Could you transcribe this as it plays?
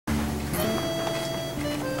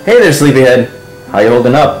Hey there, sleepyhead. How you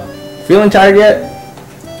holding up? Feeling tired yet?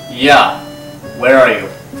 Yeah. Where are you?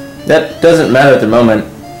 That doesn't matter at the moment.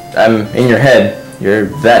 I'm in your head. You're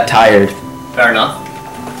that tired. Fair enough.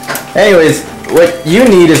 Anyways, what you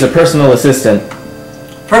need is a personal assistant.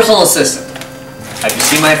 Personal assistant. Have you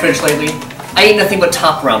seen my fridge lately? I eat nothing but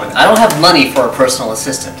top ramen. I don't have money for a personal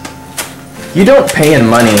assistant. You don't pay in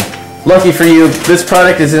money. Lucky for you, this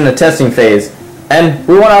product is in the testing phase. And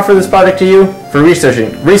we want to offer this product to you for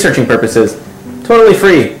researching purposes. Totally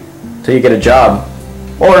free. Till you get a job.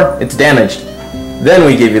 Or it's damaged. Then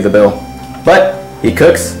we give you the bill. But he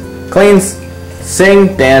cooks, cleans,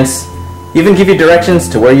 sing, dance, even give you directions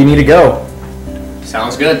to where you need to go.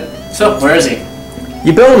 Sounds good. So, where is he?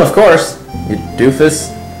 You bill him, of course. You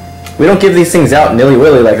doofus. We don't give these things out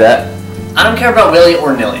nilly-willy like that. I don't care about Willie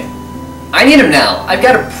or Nilly. I need him now. I've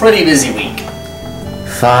got a pretty busy week.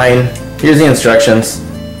 Fine. Here's the instructions.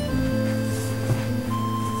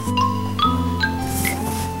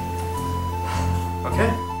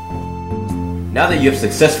 Okay. Now that you have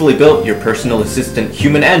successfully built your personal assistant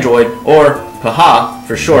human android, or P.A.H.A.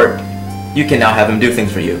 for short, you can now have him do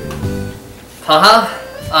things for you. Haha?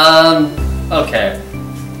 Okay.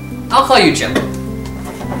 I'll call you Jim.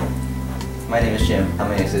 My name is Jim. How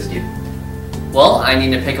may I assist you? Well, I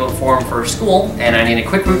need to pick up a form for school, and I need a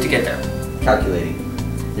quick route to get there. Calculating.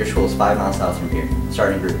 Your school is 5 miles south from here.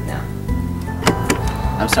 Starting route now.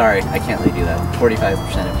 I'm sorry, I can't let you do that.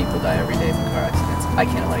 45% of people die every day from car accidents. I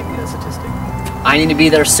can't let you do that statistic. I need to be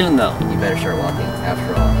there soon, though. You better start walking.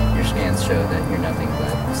 After all, your scans show that you're nothing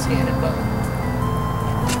but skin and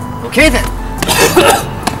bone. Okay, then.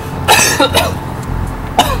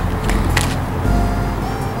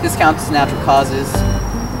 This counts as natural causes.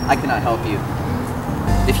 I cannot help you.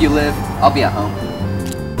 If you live, I'll be at home.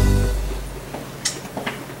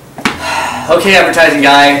 Okay, advertising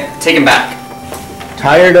guy, take him back.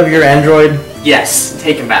 Tired of your android? Yes,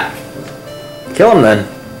 take him back. Kill him then.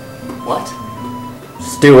 What?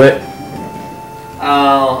 Just do it.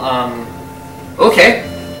 Okay.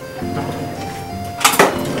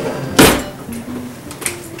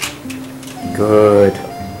 Good.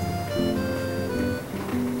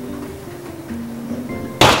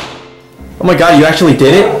 Oh my god, you actually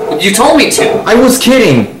did it? You told me to. I was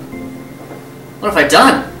kidding! What have I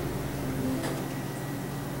done?